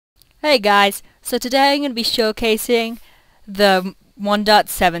Hey guys, so today I'm going to be showcasing the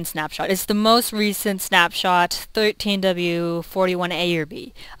 1.7 snapshot. It's the most recent snapshot, 13W41A or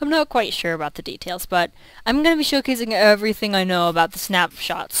B. I'm not quite sure about the details, but I'm going to be showcasing everything I know about the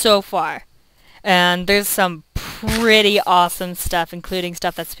snapshot so far. And there's some pretty awesome stuff, including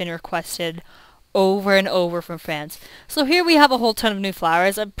stuff that's been requested over and over from fans. So here we have a whole ton of new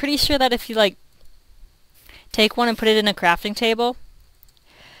flowers. I'm pretty sure that if you take one and put it in a crafting table,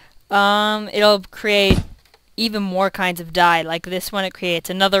 it'll create even more kinds of dye. Like this one, it creates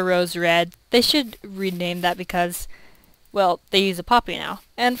another rose red. They should rename that because, well, they use a poppy now.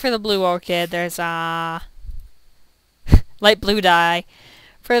 And for the blue orchid, there's a light blue dye.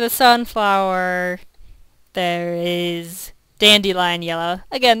 For the sunflower, there is dandelion yellow.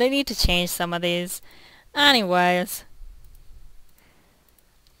 Again, they need to change some of these. Anyways,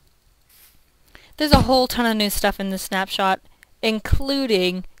 there's a whole ton of new stuff in this snapshot,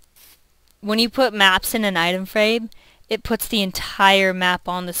 including when you put maps in an item frame, it puts the entire map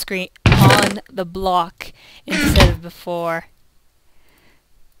on the screen, on the block, instead of before.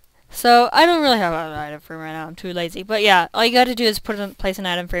 So, I don't really have an item frame right now, I'm too lazy. But yeah, all you gotta do is place an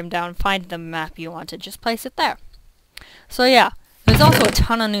item frame down, find the map you want to just place it there. So yeah, there's also a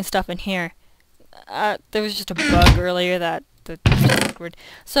ton of new stuff in here. There was just a bug earlier that was awkward.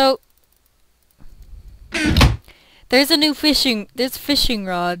 So, there's fishing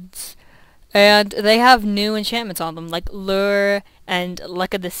rods. And they have new enchantments on them, like Lure and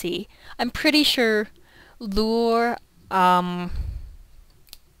Luck of the Sea. I'm pretty sure Lure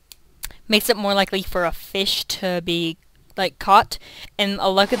makes it more likely for a fish to be caught, and a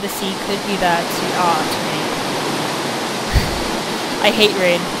Luck of the Sea could be that. I hate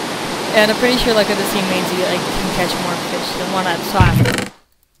rain, and I'm pretty sure Luck of the Sea means you can catch more fish than one at a time.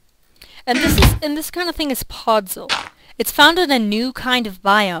 And this kind of thing is Podzol. It's found in a new kind of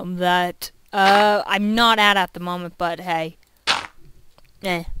biome that I'm not at the moment, but hey.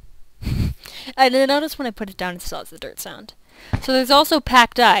 Eh. I notice when I put it down it still has the dirt sound. So there's also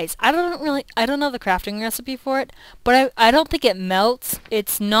packed ice. I don't know the crafting recipe for it, but I don't think it melts. It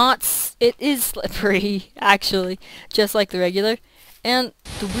is slippery, actually, just like the regular. And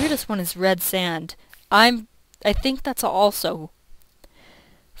the weirdest one is red sand. I think that's also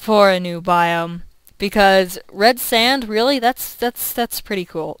for a new biome. Because red sand, really, that's pretty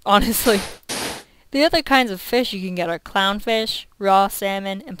cool, honestly. The other kinds of fish you can get are clownfish, raw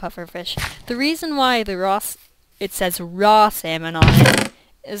salmon, and pufferfish. The reason why it says raw salmon on it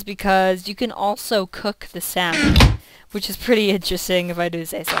is because you can also cook the salmon, which is pretty interesting if I do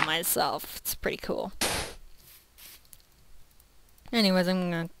say so myself. It's pretty cool. Anyways,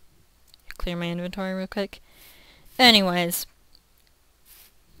 I'm gonna clear my inventory real quick. Anyways,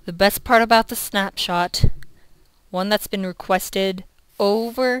 the best part about the snapshot, one that's been requested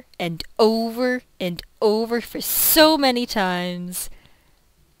over and over and over for so many times,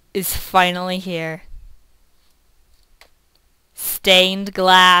 is finally here. Stained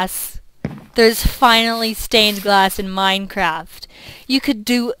glass. There's finally stained glass in Minecraft. You could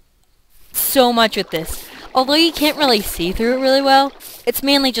do so much with this. Although you can't really see through it really well, it's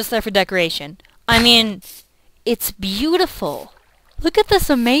mainly just there for decoration. I mean, it's beautiful. Look at this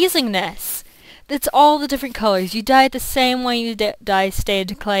amazingness. It's all the different colors. You dye it the same way you dye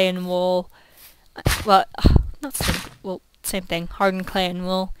stained clay and wool. Well, not stained, well, same thing. Hardened clay and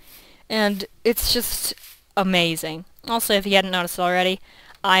wool. And it's just amazing. Also, if you hadn't noticed already,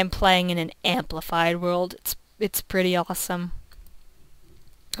 I'm playing in an amplified world. It's pretty awesome.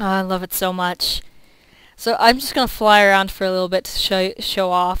 I love it so much. So I'm just gonna fly around for a little bit to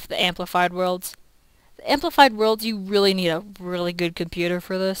show off the amplified worlds. Amplified worlds, you really need a really good computer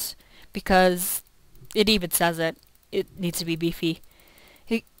for this, because it even says it needs to be beefy.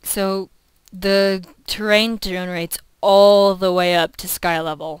 So the terrain generates all the way up to sky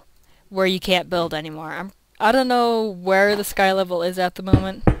level, where you can't build anymore. I don't know where the sky level is at the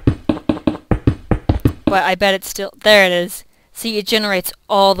moment, but I bet it's still there. It is. See, it generates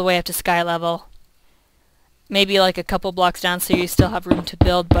all the way up to sky level. Maybe like a couple blocks down, so you still have room to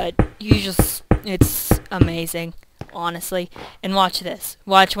build, but it's amazing, honestly. And watch this.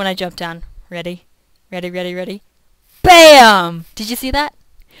 Watch when I jump down. Ready? Ready, ready, ready. BAM! Did you see that?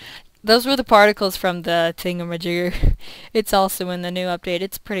 Those were the particles from the thingamajigger. It's also in the new update.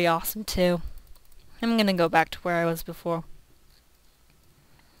 It's pretty awesome, too. I'm gonna go back to where I was before.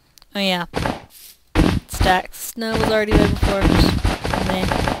 Oh, yeah. Stack snow was already there before.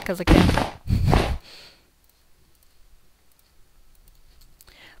 Because I can.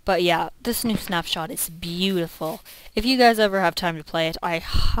 But yeah, this new snapshot is beautiful. If you guys ever have time to play it, I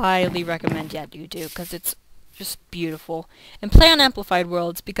highly recommend you do, because it's Just beautiful. And play on amplified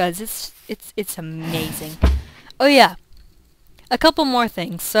worlds because it's amazing. Oh yeah, a couple more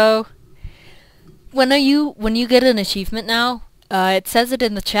things. So when you get an achievement now, it says it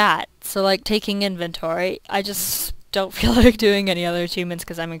in the chat. So like taking inventory, I just don't feel like doing any other achievements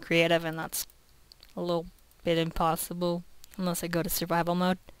because I'm in creative and that's a little bit impossible unless I go to survival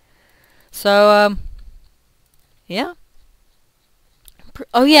mode. So yeah.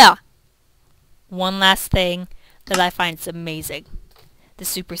 Oh yeah. One last thing that I find is amazing. The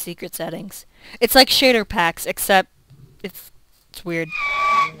super secret settings. It's like shader packs except it's weird.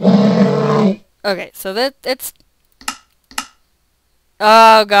 Okay, so it's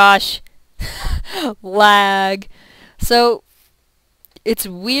oh gosh. Lag. So it's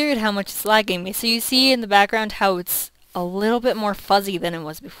weird how much it's lagging me. So you see in the background how it's a little bit more fuzzy than it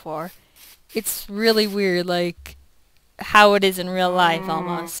was before. It's really weird, like how it is in real life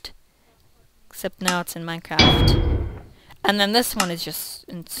almost. Except now it's in Minecraft. And then this one is just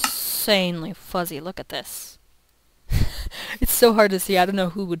insanely fuzzy. Look at this. It's so hard to see. I don't know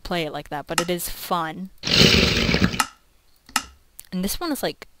who would play it like that, but it is fun. And this one is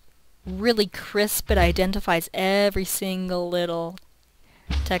like really crisp. It identifies every single little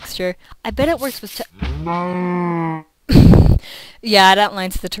texture. I bet it works with yeah, it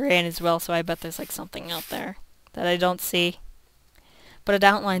outlines the terrain as well, so I bet there's like something out there that I don't see. But it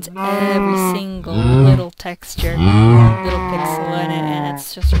outlines every single little texture, little pixel in it, and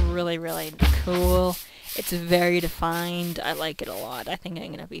it's just really, really cool. It's very defined. I like it a lot. I think I'm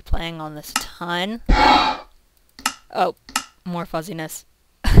going to be playing on this a ton. Oh, more fuzziness.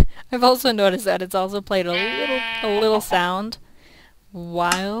 I've also noticed that it's also played a little sound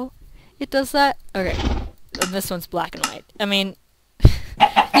while it does that. Okay, and this one's black and white. I mean,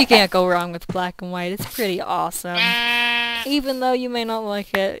 you can't go wrong with black and white. It's pretty awesome. Even though you may not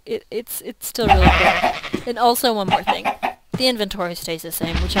like it, it's still really cool. And also one more thing. The inventory stays the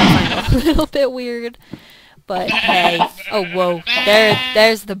same, which I find a little bit weird. But hey, oh whoa,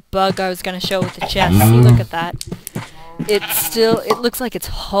 there's the bug I was gonna show with the chest. See, look at that. It looks like it's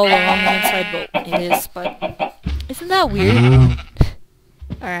hollow on the inside, but it is, but isn't that weird?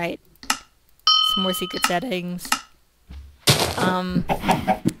 Alright. Some more secret settings.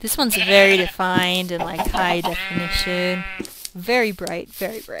 This one's very defined and like high definition. Very bright,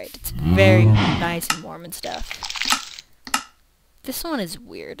 very bright. It's very nice and warm and stuff. This one is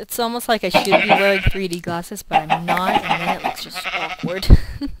weird. It's almost like I should be wearing 3D glasses, but I'm not, and then it looks just awkward.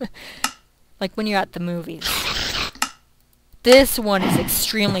 Like when you're at the movies. This one is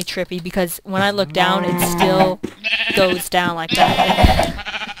extremely trippy because when I look down, it still goes down like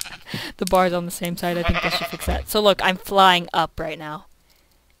that. The bar's on the same side. I think I should fix that. So look, I'm flying up right now.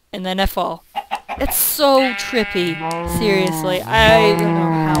 And then I fall. It's so trippy. Seriously, I don't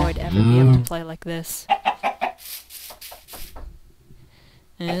know how I'd ever be able to play like this.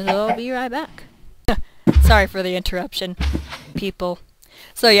 And I'll be right back. Sorry for the interruption, people.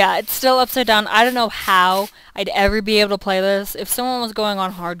 So yeah, it's still upside down. I don't know how I'd ever be able to play this. If someone was going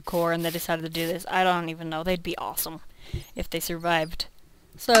on hardcore and they decided to do this, I don't even know. They'd be awesome if they survived.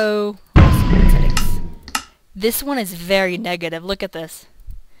 So, settings. This one is very negative. Look at this.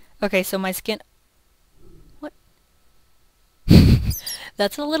 Okay, so my skin... What?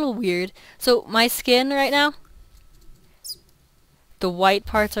 That's a little weird. So, my skin right now, the white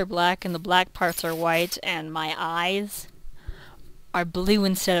parts are black and the black parts are white, and my eyes are blue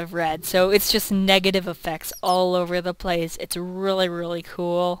instead of red. So, it's just negative effects all over the place. It's really, really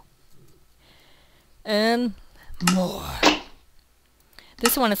cool. And more.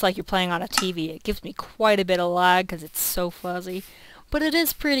 This one is like you're playing on a TV. It gives me quite a bit of lag because it's so fuzzy. But it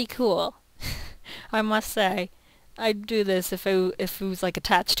is pretty cool. I must say. I'd do this if it was like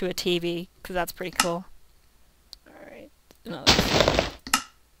attached to a TV, because that's pretty cool. Alright.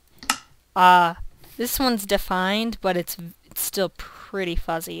 This one's defined, but it's still pretty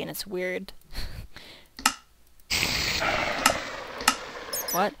fuzzy and it's weird.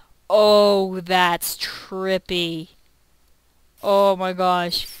 What? Oh, that's trippy. Oh my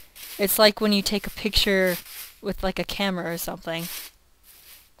gosh. It's like when you take a picture with like a camera or something.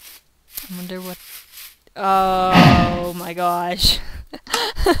 I wonder what... Oh my gosh.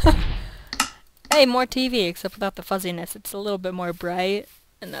 Hey, more TV, except without the fuzziness. It's a little bit more bright,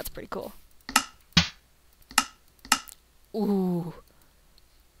 and that's pretty cool. Ooh.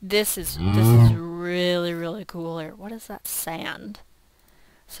 This is really, really cool here. What is that? Sand.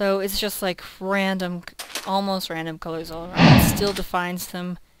 So it's just like random, almost random colors all around. It still defines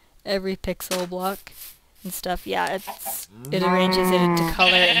them, every pixel block and stuff. Yeah, it arranges it into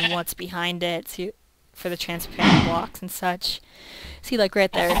color and what's behind it. So for the transparent blocks and such. See, like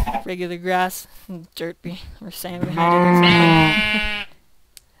right there, regular grass, and dirt or sand behind it or something.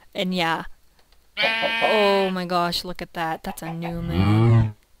 And yeah. Oh my gosh, look at that. That's a new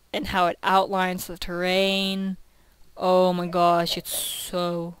moon. And how it outlines the terrain. Oh my gosh, it's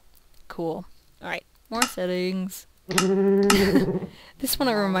so cool. Alright, more settings. This one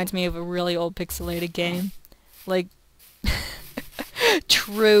reminds me of a really old pixelated game. Like,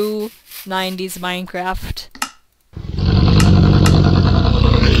 true 90s Minecraft.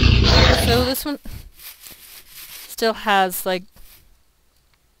 So this one still has, like,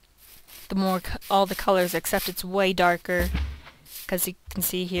 all the colors, except it's way darker. Because you can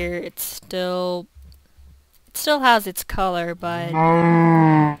see here, it still has its color, but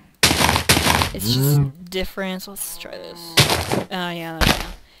it's just different. So let's try this. Yeah, there we go.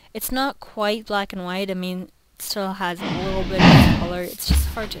 It's not quite black and white. I mean, it still has a little bit of color. It's just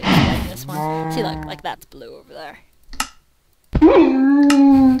hard to explain this one. See, like that's blue over there.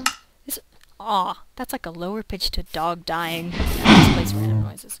 Aw, that's like a lower pitch to a dog dying. This plays random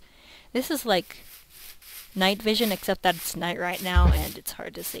noises. This is like night vision, except that it's night right now and it's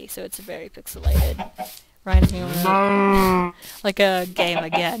hard to see, so it's very pixelated. Reminds me of like a game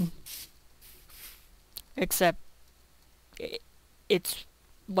again. Except it's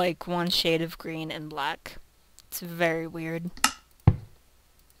like one shade of green and black. It's very weird.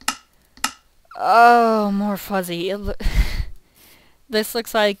 Oh, more fuzzy. This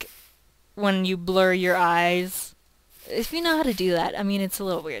looks like when you blur your eyes. If you know how to do that, I mean, it's a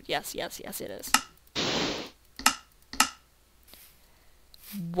little weird. Yes, it is.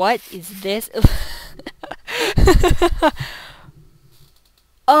 What is this?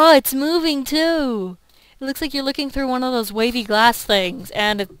 Oh, it's moving too! It looks like you're looking through one of those wavy glass things,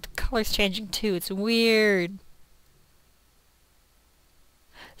 and the color's changing too. It's weird.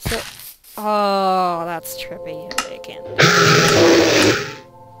 So, oh, that's trippy. Okay, I can't.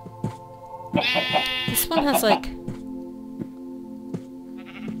 This one has like...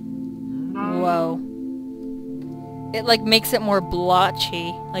 Whoa. It like makes it more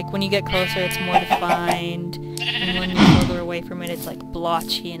blotchy. Like when you get closer it's more defined. And when you're further away from it it's like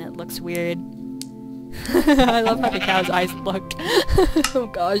blotchy and it looks weird. I love how the cow's eyes look. Oh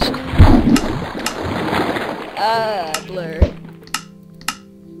gosh. Blur.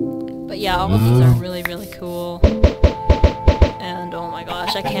 But yeah, all of these are really, really cool. And oh my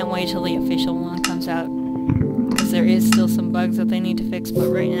gosh, I can't wait till the official one comes out. Because there is still some bugs that they need to fix, but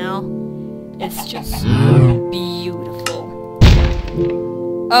right now, it's just beautiful.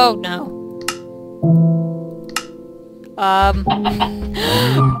 Oh no.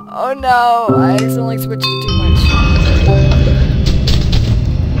 Oh no, I accidentally switched it too much.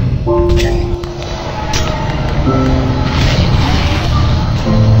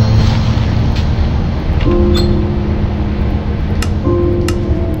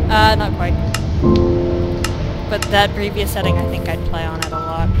 Not quite. But that previous setting, I think I'd play on it a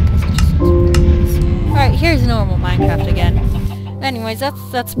lot because it just looks very nice. Alright, here's normal Minecraft again. Anyways,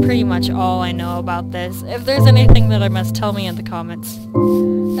 that's pretty much all I know about this. If there's anything that I must, tell me in the comments.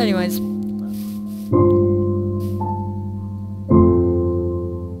 Anyways.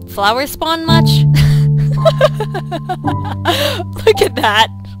 Flowers spawn much? Look at that!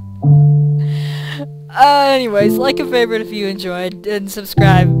 Anyways, like and favorite if you enjoyed, and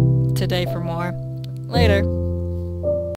subscribe today for more. Later.